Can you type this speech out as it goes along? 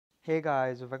Hey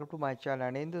guys, welcome to my channel,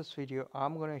 and in this video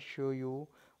I'm gonna show you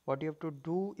what you have to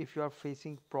do if you are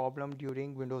facing problem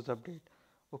during Windows update.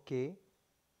 Okay,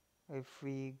 if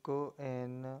we go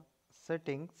in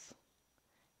settings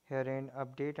here in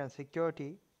update and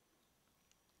security,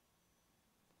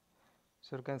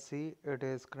 so you can see it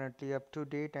is currently up to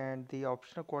date and the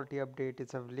optional quality update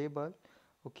is available.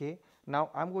 Okay,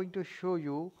 now I'm going to show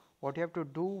you what you have to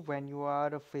do when you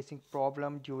are facing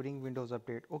problem during Windows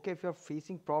update. Okay, if you are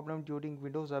facing problem during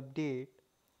Windows update,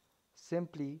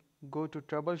 simply go to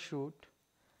Troubleshoot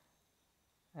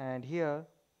and here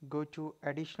go to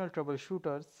additional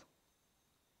troubleshooters,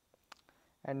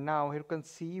 and now here you can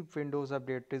see Windows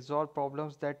update resolve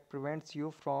problems that prevents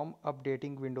you from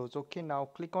updating Windows. Okay, now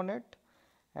click on it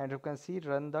and you can see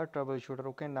run the troubleshooter.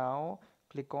 Okay, now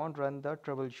click on run the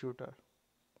troubleshooter.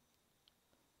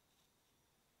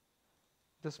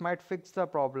 This might fix the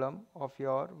problem of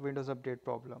your Windows update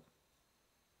problem,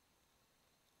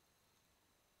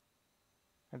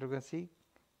 and you can see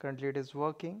currently it is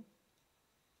working.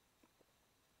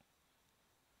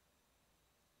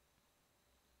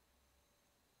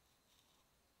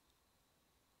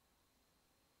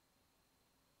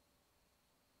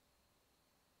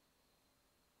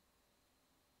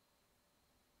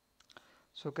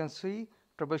 So you can see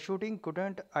troubleshooting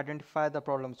couldn't identify the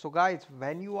problem. So guys,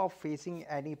 when you are facing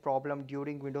any problem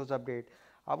during Windows update,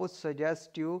 I would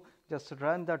suggest you just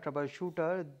run the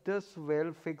troubleshooter. This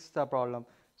will fix the problem.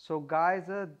 So guys,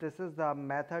 this is the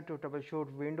method to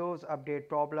troubleshoot Windows update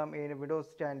problem in Windows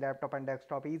 10 laptop and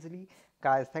desktop easily.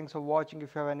 Guys, thanks for watching.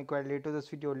 If you have any query related to this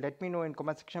video, let me know in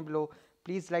comment section below.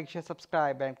 Please like, share,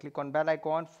 subscribe and click on bell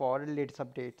icon for latest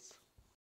updates.